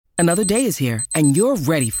Another day is here, and you're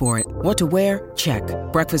ready for it. What to wear? Check.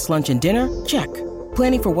 Breakfast, lunch, and dinner? Check.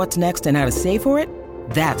 Planning for what's next and how to save for it?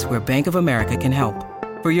 That's where Bank of America can help.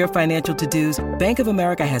 For your financial to-dos, Bank of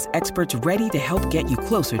America has experts ready to help get you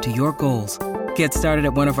closer to your goals. Get started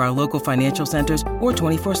at one of our local financial centers or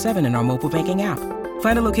 24/7 in our mobile banking app.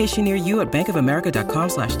 Find a location near you at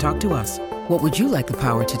bankofamerica.com/talktous. What would you like the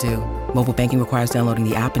power to do? Mobile banking requires downloading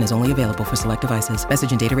the app and is only available for select devices.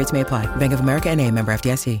 Message and data rates may apply. Bank of America N.A., member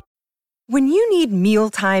FDIC. When you need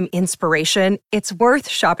mealtime inspiration, it's worth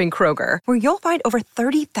shopping Kroger, where you'll find over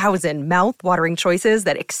 30,000 mouth-watering choices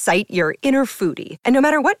that excite your inner foodie. And no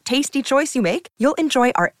matter what tasty choice you make, you'll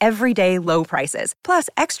enjoy our everyday low prices, plus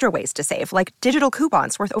extra ways to save, like digital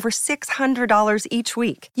coupons worth over $600 each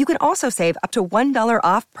week. You can also save up to $1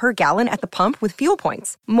 off per gallon at the pump with fuel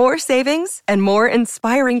points. More savings and more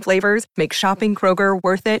inspiring flavors make shopping Kroger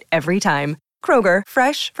worth it every time. Kroger,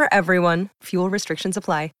 fresh for everyone. Fuel restrictions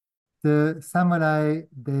apply. The samurai,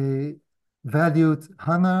 they valued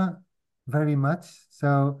honor very much.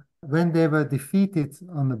 So when they were defeated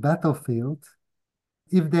on the battlefield,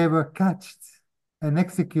 if they were catched and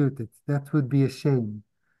executed, that would be a shame.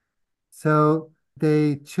 So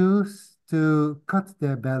they choose to cut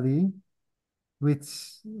their belly,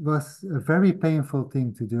 which was a very painful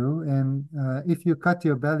thing to do. And if you cut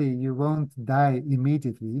your belly, you won't die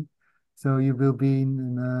immediately. So you will be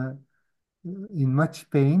in much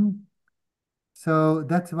pain. So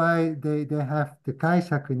that's why they have the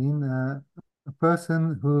kaishakunin, a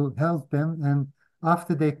person who helps them. And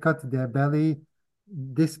after they cut their belly,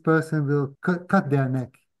 this person will cut their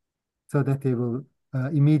neck so that they will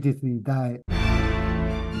immediately die.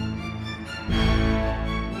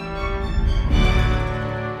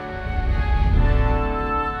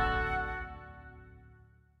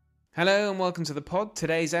 Hello and welcome to the pod.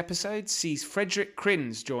 Today's episode sees Frederik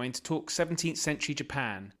Cryns join to talk 17th century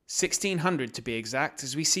Japan, 1600 to be exact,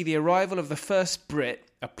 as we see the arrival of the first Brit,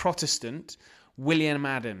 a Protestant, William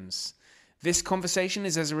Adams. This conversation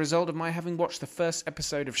is as a result of my having watched the first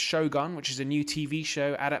episode of Shogun, which is a new TV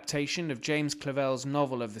show adaptation of James Clavell's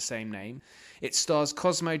novel of the same name. It stars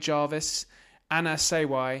Cosmo Jarvis, Anna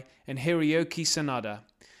Seiwai, and Hiroyuki Sanada.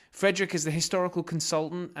 Frederik is the historical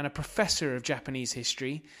consultant and a professor of Japanese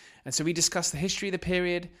history, and so we discuss the history of the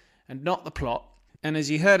period and not the plot. And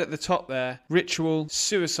as you heard at the top there, ritual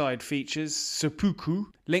suicide features, seppuku.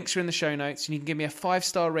 Links are in the show notes, and you can give me a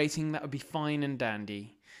 5-star rating. That would be fine and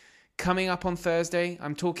dandy. Coming up on Thursday,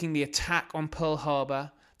 I'm talking the attack on Pearl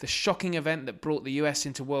Harbor, the shocking event that brought the US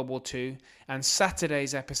into World War II, and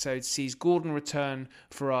Saturday's episode sees Gordon return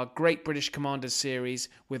for our Great British Commanders series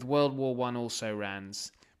with World War I also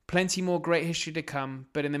rans. Plenty more great history to come,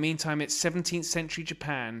 but in the meantime it's 17th century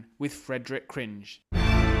Japan with Frederik Cryns.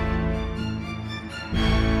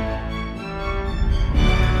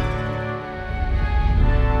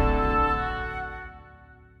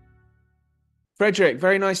 Frederik,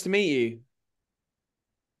 very nice to meet you.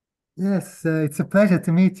 Yes, it's a pleasure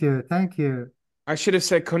to meet you. Thank you. I should have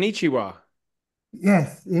said konnichiwa.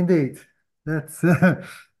 Yes, indeed. That's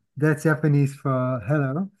that's Japanese for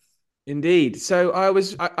hello. Indeed. So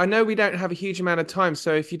I know we don't have a huge amount of time,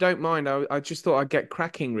 so if you don't mind, I just thought I'd get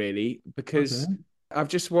cracking really, because Okay. I've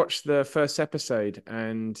just watched the first episode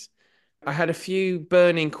and I had a few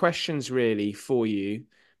burning questions really for you,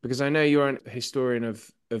 because I know you're a historian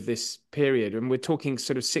of this period, and we're talking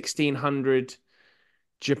sort of 1600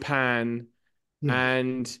 Japan, Yes.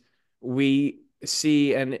 and we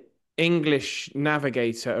see an English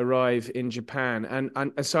navigator arrive in Japan. And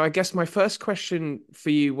so I guess my first question for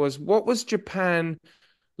you was, what was Japan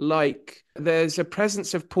like? There's a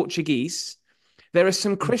presence of Portuguese. There are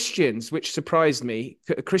some Christians, which surprised me,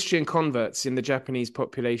 Christian converts in the Japanese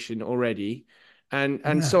population already. And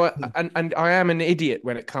Yeah. so I am an idiot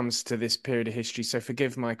when it comes to this period of history, so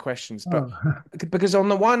forgive my questions. But Oh, because on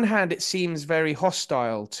the one hand, it seems very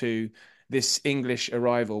hostile to this English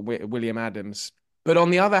arrival, William Adams. But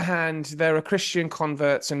on the other hand, there are Christian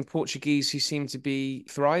converts and Portuguese who seem to be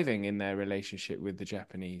thriving in their relationship with the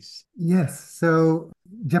Japanese. yes. So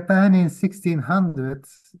Japan in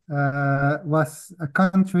 1600s was a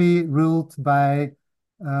country ruled by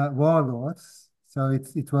warlords. So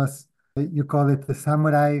it was, you call it the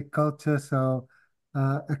samurai culture. So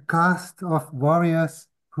a caste of warriors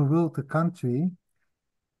who ruled the country.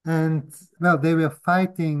 And well, they were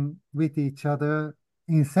fighting with each other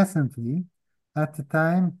incessantly at the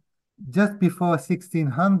time. Just before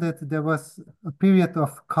 1600, there was a period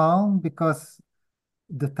of calm because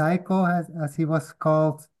the Taiko, as he was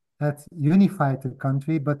called, had unified the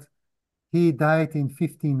country, but he died in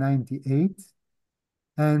 1598,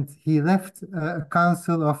 and he left a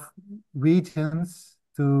council of regions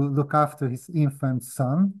to look after his infant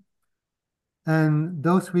son. And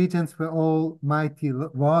those regents were all mighty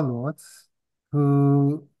warlords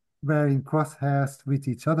who were in crosshairs with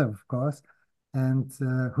each other, of course, and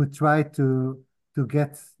who tried to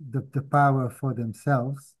get the power for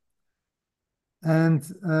themselves. And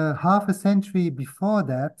half a century before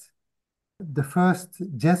that, the first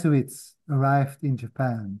Jesuits arrived in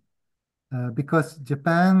Japan because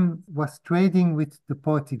Japan was trading with the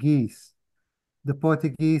Portuguese. The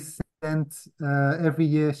Portuguese sent every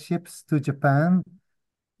year ships to Japan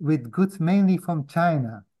with goods mainly from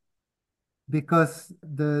China because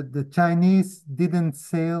the Chinese didn't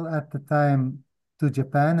sail at the time to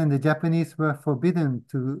Japan, and the Japanese were forbidden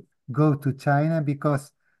to go to China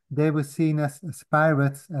because they were seen as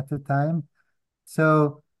pirates at the time.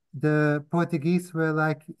 So the Portuguese were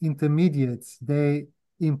like intermediates. They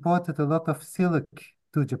imported a lot of silk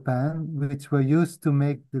to Japan, which were used to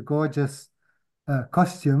make the gorgeous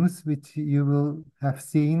costumes, which you will have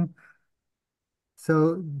seen.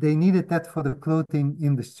 So they needed that for the clothing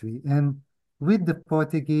industry. And with the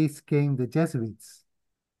Portuguese came the Jesuits.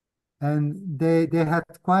 And they had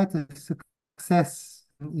quite a success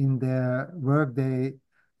in their work. They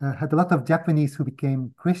had a lot of Japanese who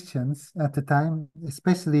became Christians at the time,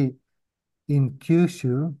 especially in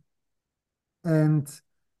Kyushu. And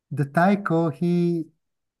the Taiko, he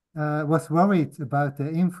was worried about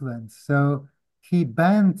their influence. So he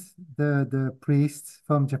banned the priests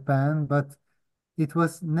from Japan, but it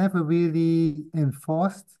was never really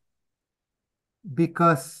enforced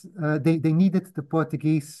because they needed the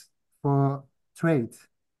Portuguese for trade.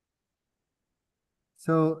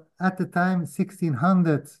 So at the time,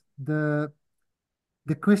 1600, the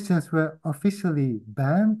Christians were officially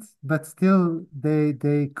banned, but still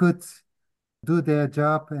they could do their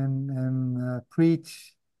job and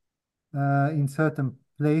preach in certain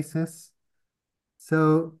places.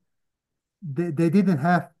 So they didn't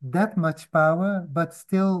have that much power, but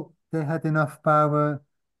still they had enough power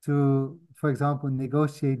to, for example,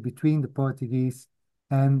 negotiate between the Portuguese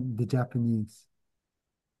and the Japanese.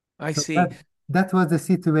 I So see. that was the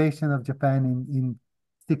situation of Japan in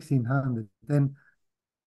 1600. And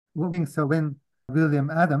so when William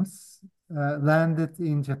Adams landed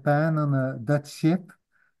in Japan on a Dutch ship,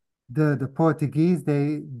 the Portuguese,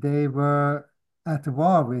 they were at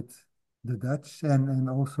war with the Dutch and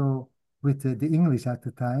also with the English at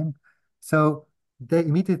the time. So they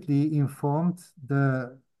immediately informed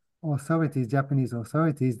the authorities, Japanese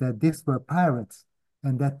authorities, that these were pirates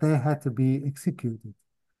and that they had to be executed.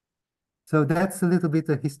 So that's a little bit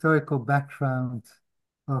of historical background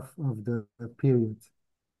of the period.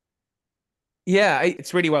 Yeah,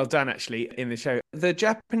 it's really well done actually in the show. The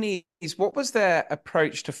Japanese, what was their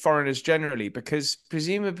approach to foreigners generally? Because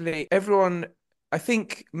presumably everyone, I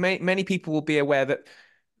think many people will be aware that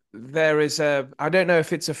there is I don't know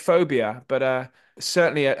if it's a phobia, but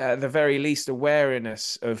certainly at the very least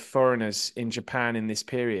awareness of foreigners in Japan in this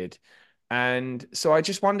period. And so I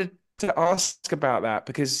just wanted to ask about that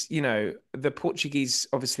because, the Portuguese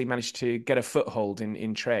obviously managed to get a foothold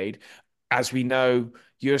in trade. As we know,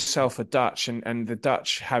 yourself are Dutch and the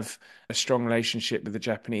Dutch have a strong relationship with the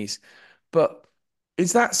Japanese. But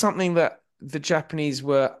is that something that the Japanese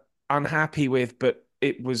were unhappy with, but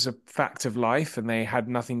it was a fact of life and they had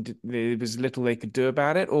nothing there was little they could do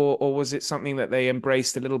about it? Or was it something that they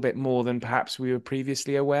embraced a little bit more than perhaps we were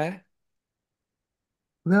previously aware?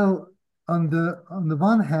 Well, on the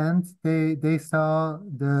one hand, they saw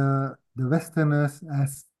the Westerners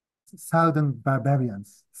as southern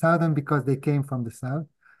barbarians, southern because they came from the south.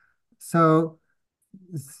 So,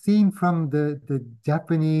 seen from the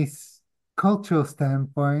Japanese cultural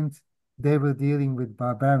standpoint, they were dealing with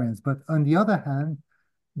barbarians. But on the other hand,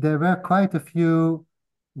 there were quite a few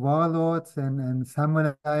warlords and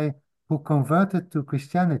samurai who converted to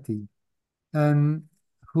Christianity and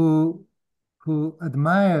who who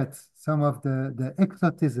admired some of the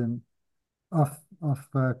exotism of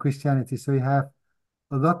Christianity. So you have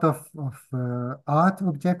a lot of art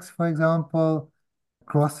objects, for example,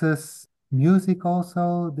 crosses, music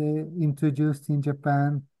also they introduced in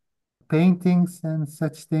Japan, paintings and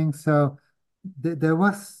such things. So there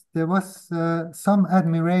was some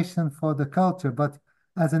admiration for the culture, but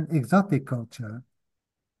as an exotic culture,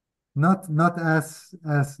 not as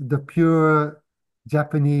the pure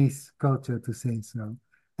Japanese culture to say so.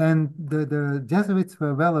 And the Jesuits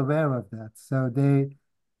were well aware of that. So they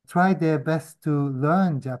tried their best to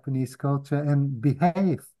learn Japanese culture and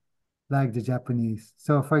behave like the Japanese.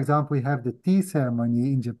 So, for example, we have the tea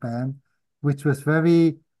ceremony in Japan, which was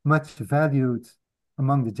very much valued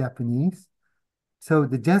among the Japanese. So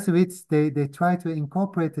the Jesuits, they try to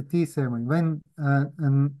incorporate the tea ceremony. When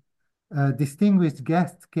a distinguished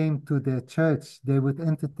guest came to their church, they would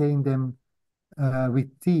entertain them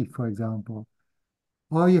with tea, for example.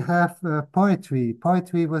 Or you have poetry.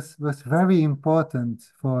 Poetry was very important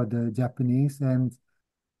for the Japanese, and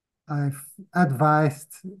I've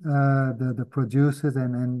advised the producers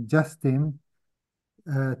and Justin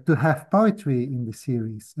to have poetry in the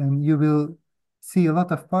series. And you will see a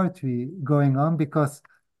lot of poetry going on because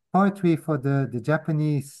poetry for the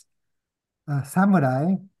Japanese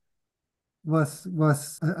samurai was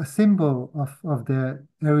a symbol of their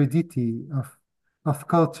heredity of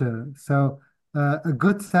culture. So a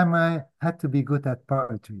good samurai had to be good at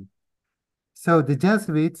poetry. So the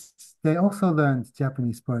Jesuits, they also learned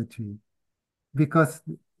Japanese poetry because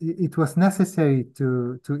it was necessary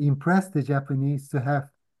to impress the Japanese to have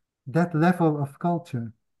that level of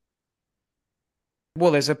culture.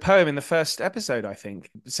 Well, there's a poem in the first episode, I think.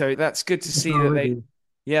 So that's good to Yes, see that already.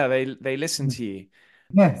 yeah, they listen to you.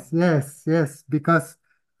 Yes, yes, yes. Because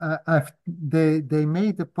they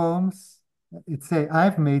made the poems. It say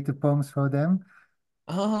I've made the poems for them,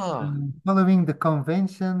 Ah, following the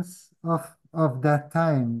conventions of that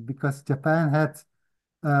time. Because Japan had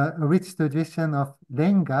a rich tradition of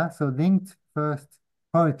renga, so linked first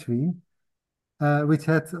poetry, which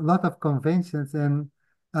had a lot of conventions, and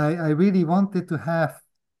I really wanted to have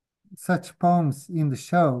such poems in the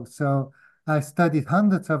show. So I studied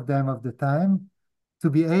hundreds of them of the time to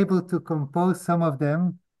be able to compose some of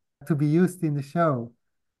them to be used in the show.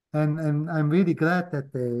 And I'm really glad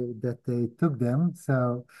that they took them.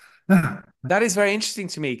 So that is very interesting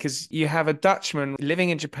to me because you have a Dutchman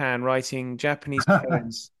living in Japan writing Japanese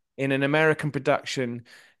poems in an American production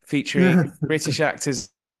featuring yes, British actors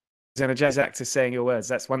and a jazz actor saying your words.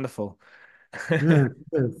 That's wonderful. yes,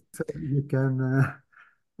 yes. So you can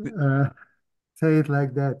say it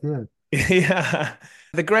like that. Yes. Yeah.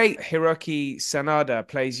 The great Hiroki Sanada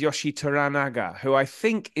plays Yoshi Toranaga, who I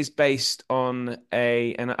think is based on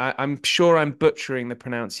and I'm sure I'm butchering the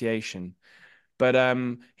pronunciation, but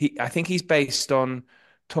I think he's based on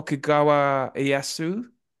Tokugawa Ieyasu,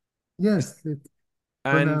 Yes, it's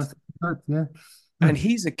and pronounced good. Yeah. and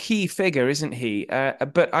he's a key figure, isn't he?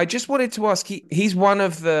 But I just wanted to ask, he's one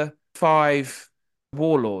of the five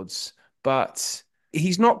warlords, but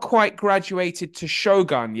he's not quite graduated to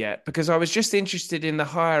Shogun yet, because I was just interested in the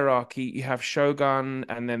hierarchy. You have Shogun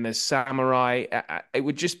and then there's Samurai. It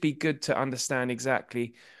would just be good to understand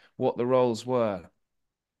exactly what the roles were.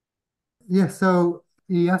 Yeah, so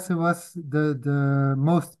Ieyasu was the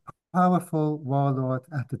most powerful warlord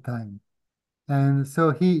at the time. And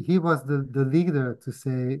so he was the leader, to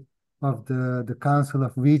say, of the Council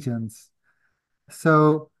of Regents.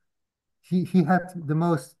 So he had the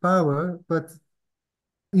most power, but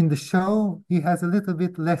in the show, he has a little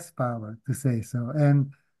bit less power, to say so.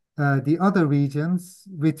 And the other regions,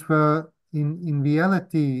 which were in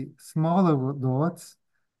reality smaller lords,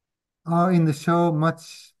 are in the show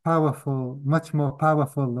much more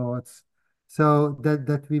powerful lords. So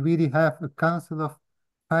that we really have a council of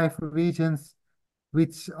five regions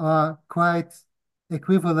which are quite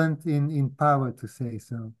equivalent in power, to say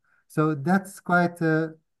so. So that's quite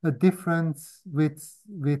a difference with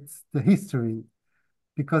the history,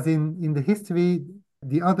 because in the history,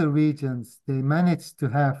 the other regions, they managed to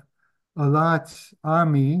have a large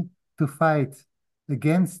army to fight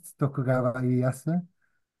against Tokugawa Ieyasu,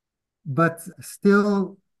 but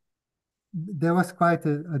still there was quite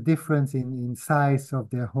a difference in size of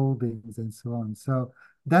their holdings and so on. So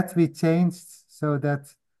that we changed so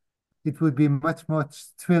that it would be much more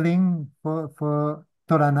thrilling for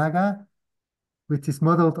Toranaga, which is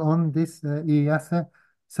modeled on this Ieyasu,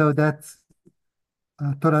 so that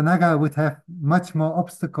Toranaga would have much more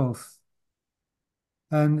obstacles.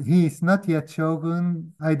 And he is not yet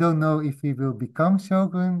shogun. I don't know if he will become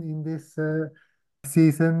shogun in this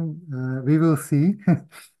season. We will see.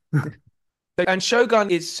 And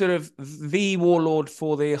Shogun is sort of the warlord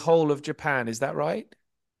for the whole of Japan. Is that right?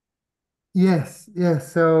 Yes,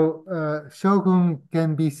 yes. So Shogun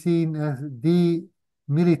can be seen as the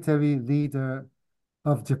military leader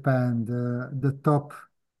of Japan, the top,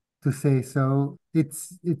 to say so.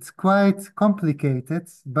 It's quite complicated,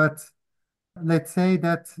 but let's say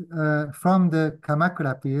that from the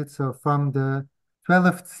Kamakura period, so from the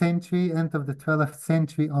 12th century, end of the 12th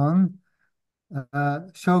century on,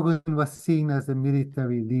 Shogun was seen as a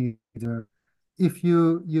military leader. If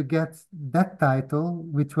you get that title,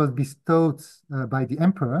 which was bestowed by the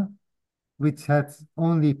emperor, which had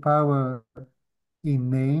only power in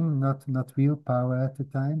name, not real power at the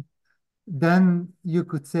time, then you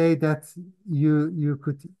could say that you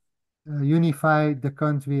could unify the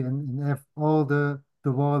country, and have all the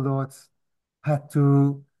warlords had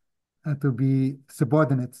to be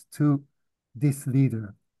subordinate to this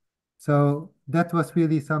leader. So that was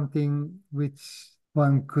really something which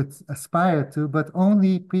one could aspire to, but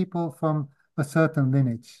only people from a certain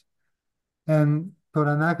lineage. And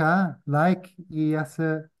Toranaga, like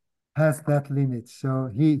Ieyasu, has that lineage. So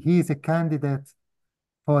he is a candidate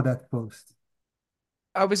for that post.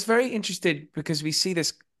 I was very interested because we see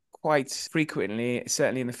this quite frequently,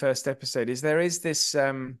 certainly in the first episode, is there is this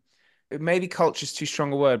maybe culture is too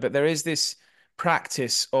strong a word, but there is this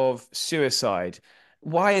practice of suicide.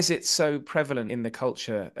 Why is it so prevalent in the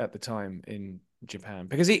culture at the time in Japan?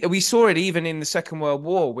 Because we saw it even in the Second World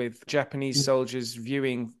War with Japanese soldiers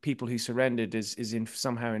viewing people who surrendered as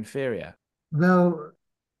somehow inferior. Well,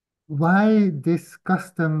 why this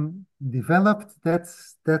custom developed,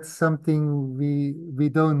 that's something we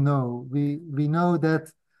don't know. We know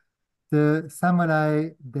that the samurai,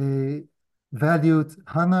 they valued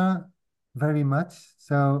honor very much.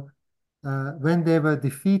 So when they were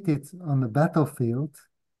defeated on the battlefield,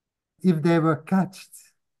 if they were catched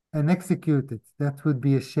and executed, that would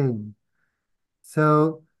be a shame.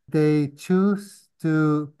 So they choose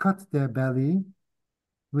to cut their belly,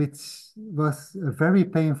 which was a very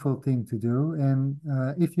painful thing to do. And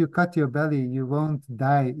if you cut your belly, you won't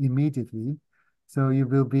die immediately. So you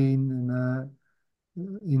will be in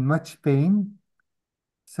much pain.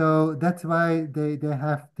 So that's why they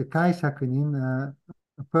have the Kai Shakunin,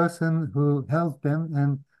 a person who held them.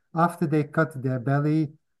 And after they cut their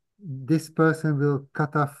belly, this person will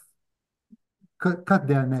cut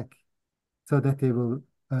their neck so that they will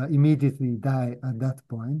immediately die at that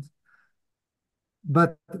point.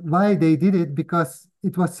 But why they did it? Because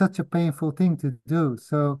it was such a painful thing to do.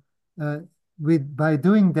 So by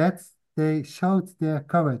doing that, they showed their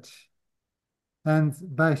courage. And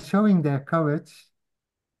by showing their courage,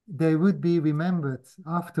 they would be remembered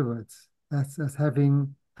afterwards as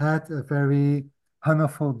having had a very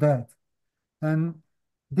honorful death. And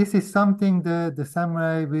this is something the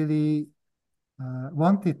samurai really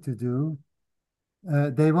wanted to do.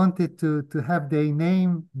 They wanted to have their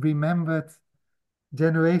name remembered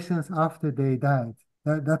generations after they died.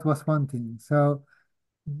 That was one thing. So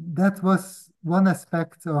that was one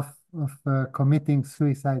aspect of committing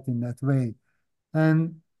suicide in that way.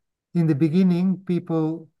 And in the beginning,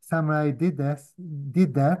 samurai did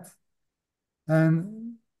that,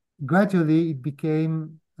 and gradually it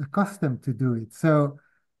became a custom to do it. So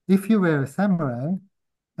if you were a samurai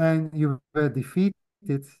and you were defeated,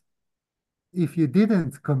 if you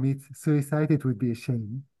didn't commit suicide, it would be a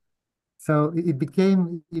shame. So it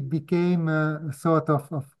became a sort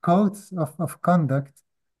of codes of conduct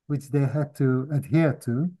which they had to adhere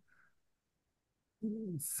to.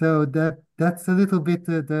 So that's a little bit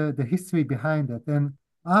the history behind it. And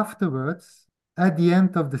afterwards, at the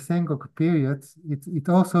end of the Sengoku period, it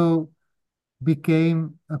also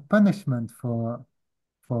became a punishment for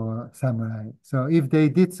samurai. So if they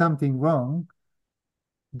did something wrong,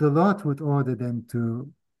 the Lord would order them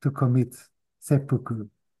to commit seppuku.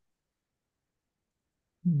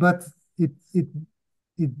 But it it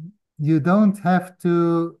it you don't have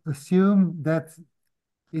to assume that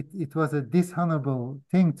it was a dishonorable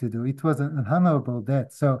thing to do. It was an honorable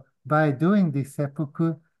death. So by doing this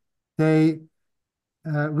seppuku, they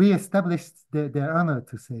reestablished their honor,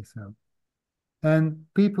 to say so. And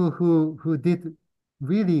people who did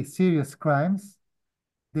really serious crimes,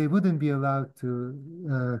 they wouldn't be allowed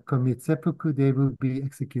to commit seppuku. They would be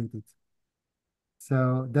executed.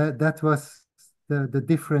 So that was the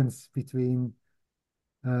difference between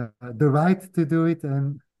the right to do it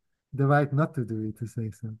and the right not to do it, to say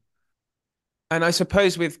so. And I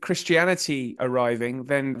suppose with Christianity arriving,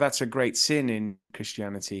 then that's a great sin in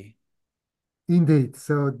Christianity. Indeed.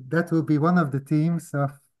 So that will be one of the themes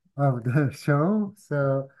of the show.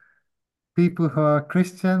 So people who are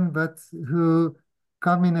Christian, but who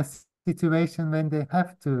come in a situation when they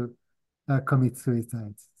have to commit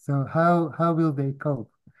suicide. So how will they cope?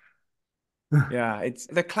 Yeah, it's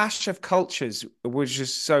the clash of cultures was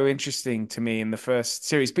just so interesting to me in the first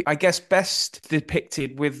series. But I guess best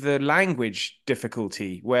depicted with the language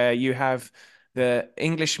difficulty, where you have the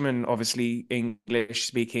Englishman, obviously English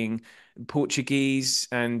speaking, Portuguese,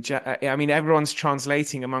 and I mean everyone's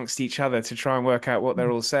translating amongst each other to try and work out what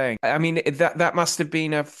they're all saying. I mean that must have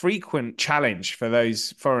been a frequent challenge for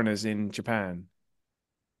those foreigners in Japan.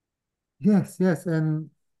 Yes, yes, and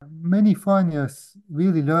many foreigners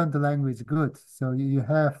really learn the language good. So you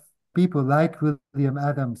have people like William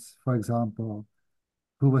Adams, for example,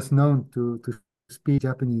 who was known to speak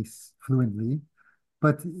Japanese fluently,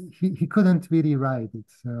 but he couldn't really write it.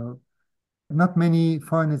 So Not many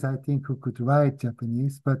foreigners, I think, who could write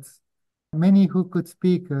Japanese, but many who could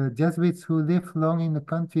speak. Jesuits who lived long in the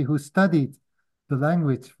country, who studied the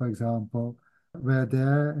language, for example, were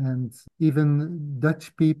there, and even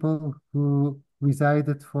Dutch people who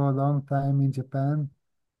resided for a long time in Japan,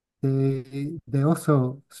 they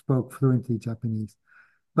also spoke fluently Japanese.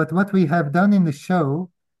 But what we have done in the show,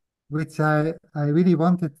 which I really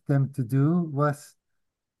wanted them to do, was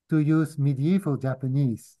to use medieval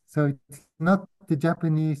Japanese. So it's not the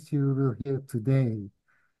Japanese you will hear today.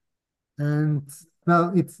 And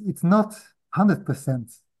well, it's not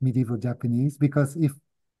 100% medieval Japanese, because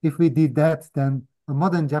if we did that, then a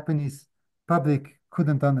modern Japanese public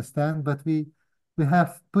couldn't understand. But we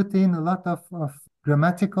have put in a lot of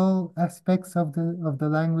grammatical aspects of the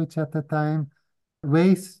language at the time,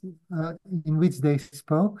 ways in which they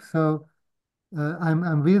spoke. So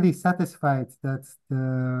I'm really satisfied that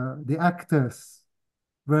the actors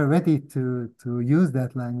were ready to use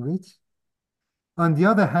that language. On the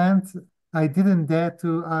other hand, I didn't dare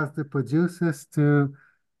to ask the producers to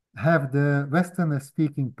have the Westerners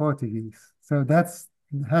speaking Portuguese. So that's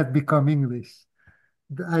had become English.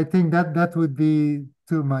 I think that that would be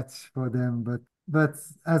too much for them, but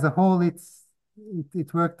as a whole,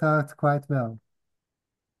 it worked out quite well.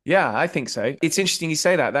 Yeah, I think so. It's interesting you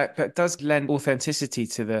say that. That does lend authenticity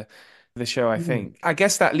to the show, I Yeah. think. I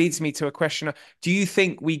guess that leads me to a question. Do you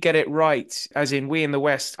think we get it right? As in we in the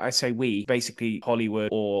West, I say we, basically Hollywood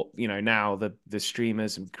or, now the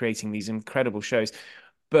streamers and creating these incredible shows.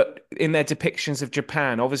 But in their depictions of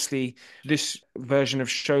Japan, obviously this version of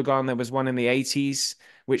Shogun, there was one in the 80s,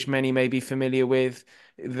 which many may be familiar with.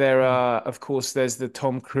 There are, of course, there's the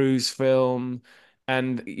Tom Cruise film.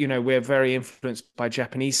 And, we're very influenced by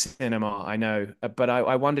Japanese cinema, I know. But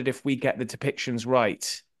I wondered if we get the depictions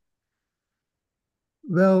right.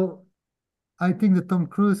 Well, I think the Tom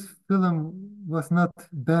Cruise film was not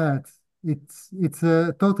bad. It's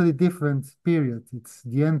a totally different period. It's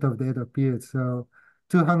the end of the Edo period, so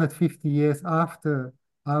 250 years after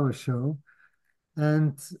our show.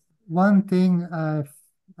 And one thing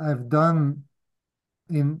I've done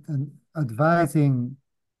in advising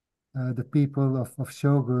the people of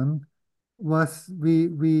Shogun was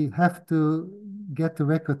we have to get the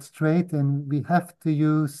record straight, and we have to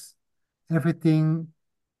use everything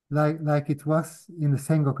like it was in the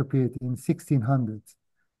Sengoku period in 1600.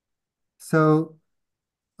 So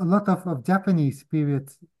a lot of Japanese period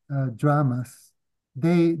dramas,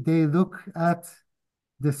 they look at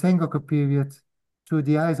the Sengoku period through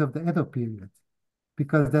the eyes of the Edo period,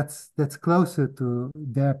 because that's closer to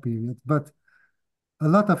their period. But a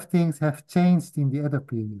lot of things have changed in the Edo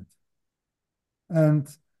period, and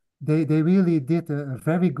they really did a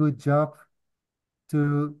very good job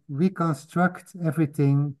to reconstruct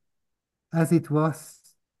everything as it was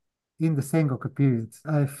in the Sengoku period.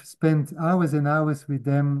 I've spent hours and hours with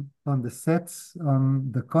them on the sets,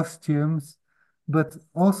 on the costumes, but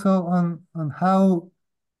also on how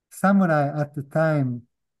samurai at the time,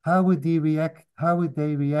 how would they react? How would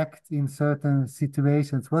they react in certain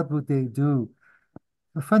situations? What would they do?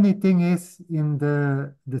 The funny thing is, in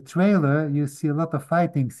the trailer, you see a lot of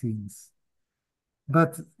fighting scenes,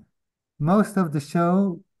 but most of the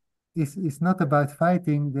show is not about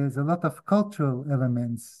fighting. There's a lot of cultural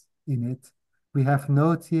elements in it. We have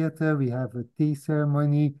no theater, we have a tea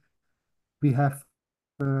ceremony, we have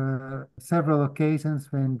several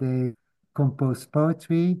occasions when they compose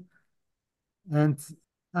poetry. And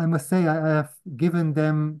I must say, I have given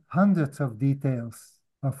them hundreds of details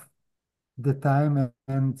of the time,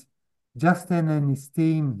 and Justin and his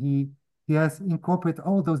team, he has incorporated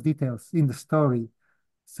all those details in the story.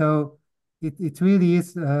 So it really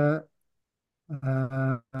is a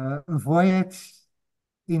voyage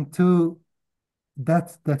into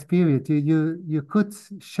that period. You could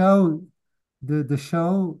show the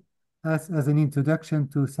show as an introduction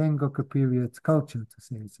to Sengoku period culture, to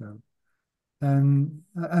say so. And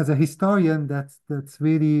as a historian, that's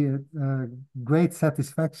really a great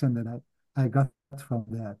satisfaction that I got from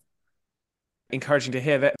that. Encouraging to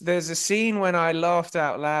hear that. There's a scene when I laughed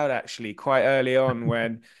out loud, actually, quite early on,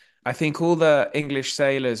 when I think all the English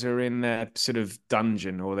sailors are in their sort of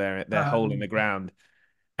dungeon or their hole in the ground.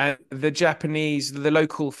 And the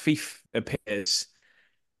local thief appears,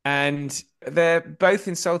 and they're both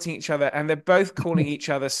insulting each other, and they're both calling each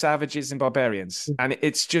other savages and barbarians. And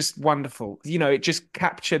it's just wonderful. It just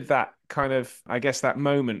captured that kind of, I guess, that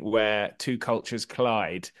moment where two cultures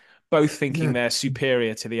collide, both thinking Yeah. they're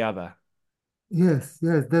superior to the other. Yes,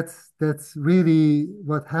 that's really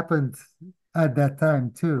what happened at that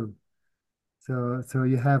time too. So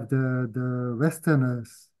you have the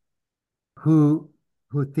Westerners who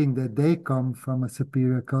who think that they come from a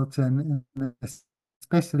superior culture, and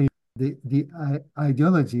especially the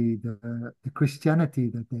ideology, the Christianity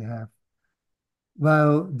that they have.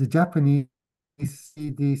 While the Japanese see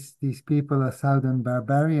these people as southern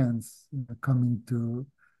barbarians coming to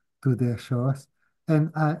their shores.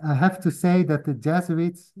 And I have to say that the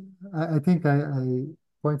Jesuits, I think I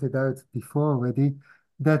pointed out before already,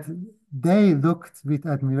 that they looked with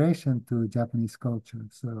admiration to Japanese culture.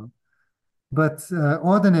 So, but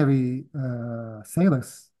ordinary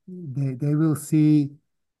sailors, they will see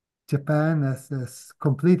Japan as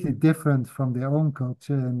completely different from their own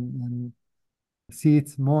culture and see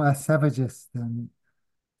it more as savages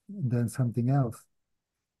than something else.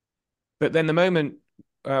 But then the moment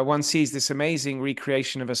one sees this amazing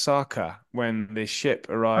recreation of Osaka when this ship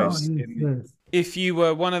Oh, arrives yes, in yes. if you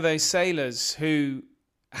were one of those sailors who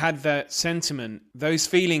had that sentiment, those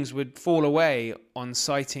feelings would fall away on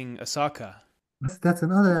sighting Osaka. That's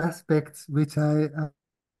another aspect which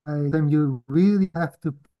you really have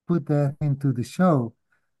to put that into the show.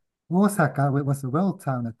 Osaka was a world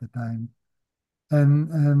town at the time,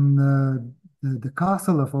 and the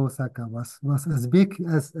castle of Osaka was as big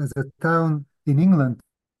as a town in England,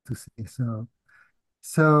 to say so.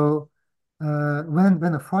 So when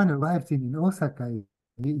a foreigner arrives in Osaka,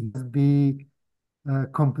 he will be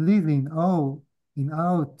completely in awe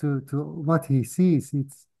to what he sees.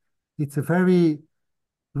 It's a very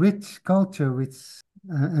rich culture which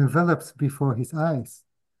envelops before his eyes.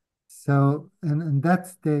 So, and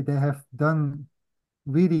that they have done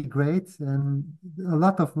really great, and a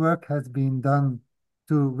lot of work has been done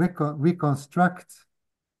to reconstruct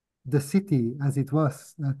the city as it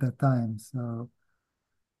was at that time. So,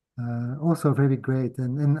 also very great,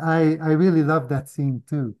 and I really love that scene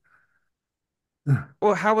too.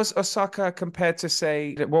 Well, how was Osaka compared to,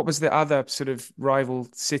 say, what was the other sort of rival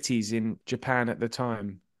cities in Japan at the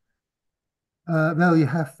time? Well, you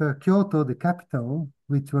have Kyoto, the capital,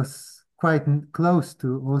 which was quite close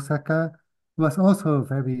to Osaka, was also a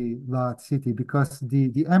very large city because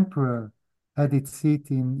the emperor had its seat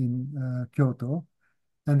in Kyoto.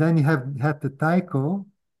 And then you had the Taiko,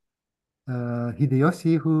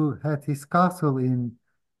 Hideyoshi, who had his castle in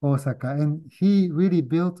Osaka, and he really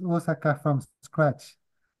built Osaka from scratch.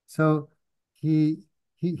 So he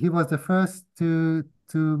he was the first to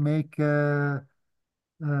make a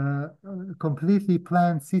completely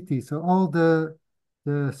planned city. So all the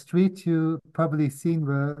streets you probably seen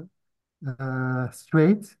were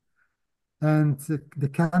straight, and the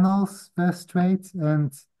canals were straight,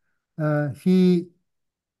 and he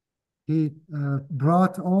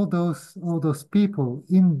brought all those people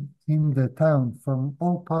in the town from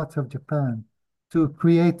all parts of Japan to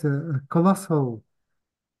create a colossal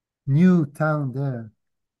new town there.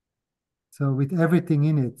 So with everything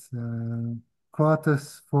in it,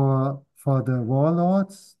 quarters for the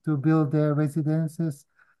warlords to build their residences,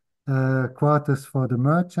 quarters for the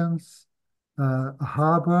merchants, a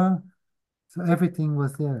harbor. So everything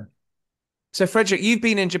was there. So, Frederick, you've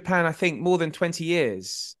been in Japan, I think, more than 20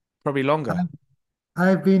 years, probably longer. I-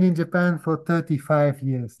 I've been in Japan for 35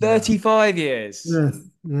 years now. 35 years. Yes,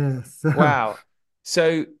 yes. Wow.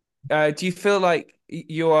 So, do you feel like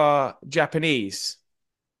you are Japanese?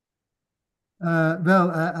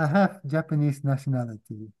 Well, I have Japanese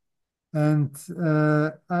nationality, and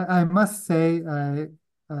I must say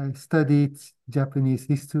I studied Japanese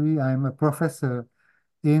history. I'm a professor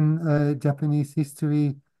in Japanese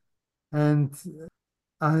history, and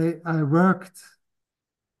I worked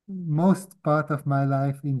most part of my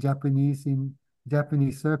life in Japanese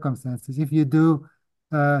circumstances. If you do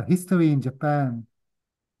history in Japan,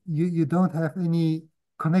 you don't have any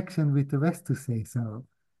connection with the West, to say so,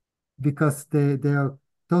 because they are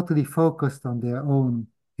totally focused on their own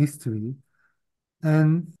history.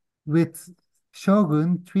 And with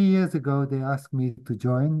Shogun, 3 years ago, they asked me to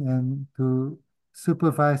join and to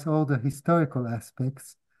supervise all the historical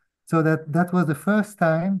aspects. So that was the first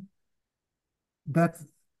time that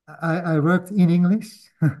I worked in English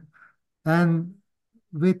and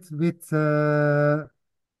with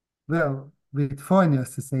well, with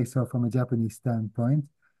foreigners, to say so, from a Japanese standpoint.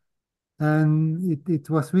 And it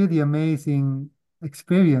was really amazing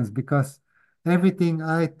experience because everything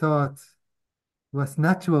I thought was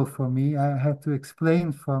natural for me, I had to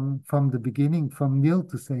explain from the beginning, from nil,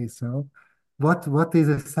 to say so. What is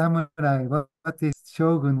a samurai? What is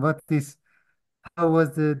shogun? What is how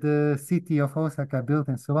was the city of Osaka built,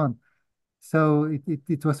 and so on. So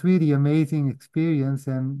it was really amazing experience,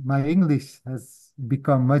 and my English has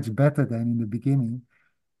become much better than in the beginning.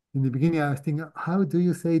 In the beginning, I was thinking, how do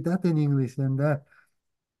you say that in English and that?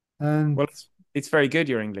 And Well, it's very good,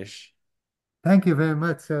 your English. Thank you very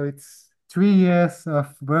much. So it's 3 years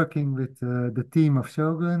of working with the team of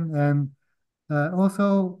Shogun, and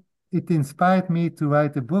also it inspired me to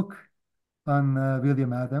write a book on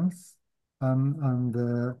William Adams, on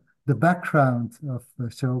the background of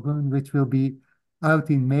Shogun, which will be out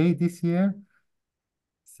in May this year.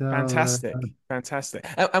 So Fantastic, fantastic.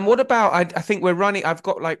 And what about? I think we're running. I've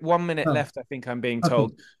got like 1 minute oh, left. I think I'm being okay.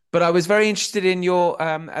 told. But I was very interested in your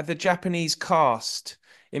the Japanese cast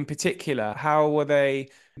in particular. How were they?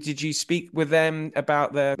 Did you speak with them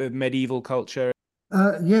about the medieval culture?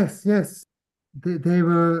 Yes, yes. They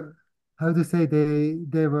were, how to say,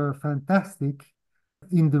 they were fantastic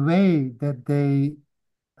in the way that they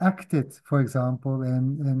acted, for example,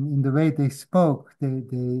 and in the way they spoke.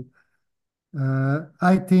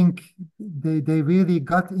 I think they really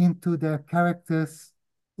got into their characters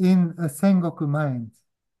in a Sengoku mind.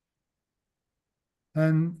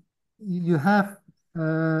 And you have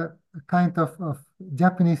a kind of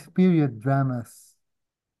Japanese period dramas,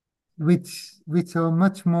 which are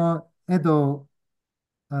much more Edo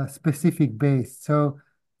specific based. So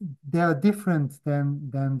they are different than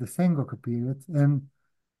the Sengoku period. And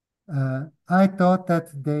I thought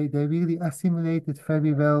that they really assimilated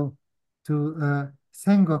very well to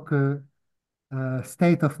Sengoku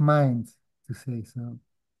state of mind, to say so.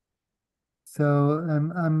 So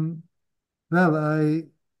well,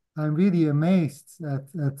 I'm really amazed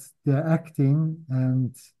at their acting,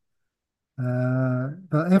 and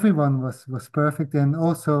well, everyone was perfect, and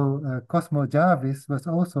also Cosmo Jarvis was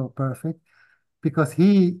also perfect because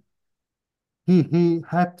he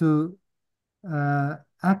had to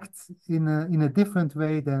act in a different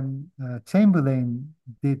way than Chamberlain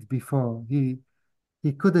did before. He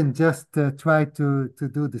couldn't just try to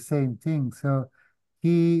do the same thing. So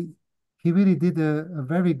he he really did a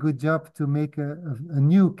very good job to make a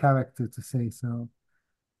new character, to say so.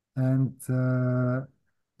 And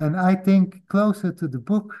I think closer to the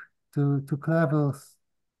book, to Clavel's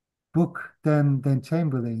book than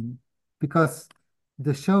Chamberlain, because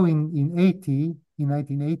the show in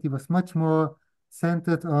 1980 was much more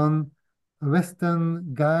centered on a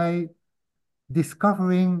Western guy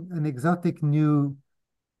discovering an exotic new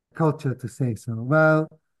culture, to say so. Well,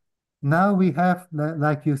 now we have,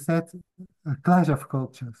 like you said, a clash of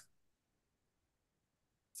cultures.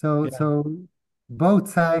 Yeah. So both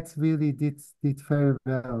sides really did very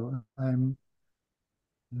well. I'm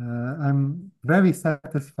very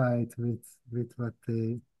satisfied with what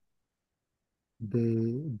they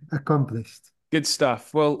accomplished. Good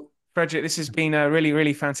stuff. Well, Frederick, this has been really,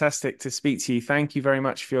 really fantastic to speak to you. Thank you very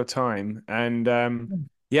much for your time. And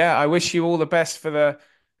yeah, I wish you all the best for the.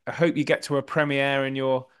 I hope you get to a premiere and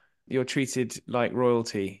you're treated like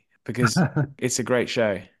royalty because it's a great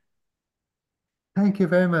show. Thank you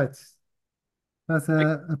very much. It was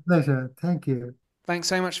a pleasure. Thank you. Thanks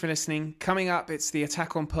so much for listening. Coming up, it's the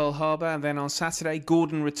attack on Pearl Harbor, and then on Saturday,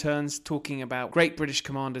 Gordon returns talking about great British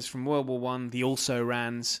commanders from World War One, the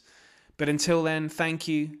also-rans. But until then, thank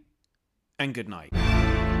you and good night.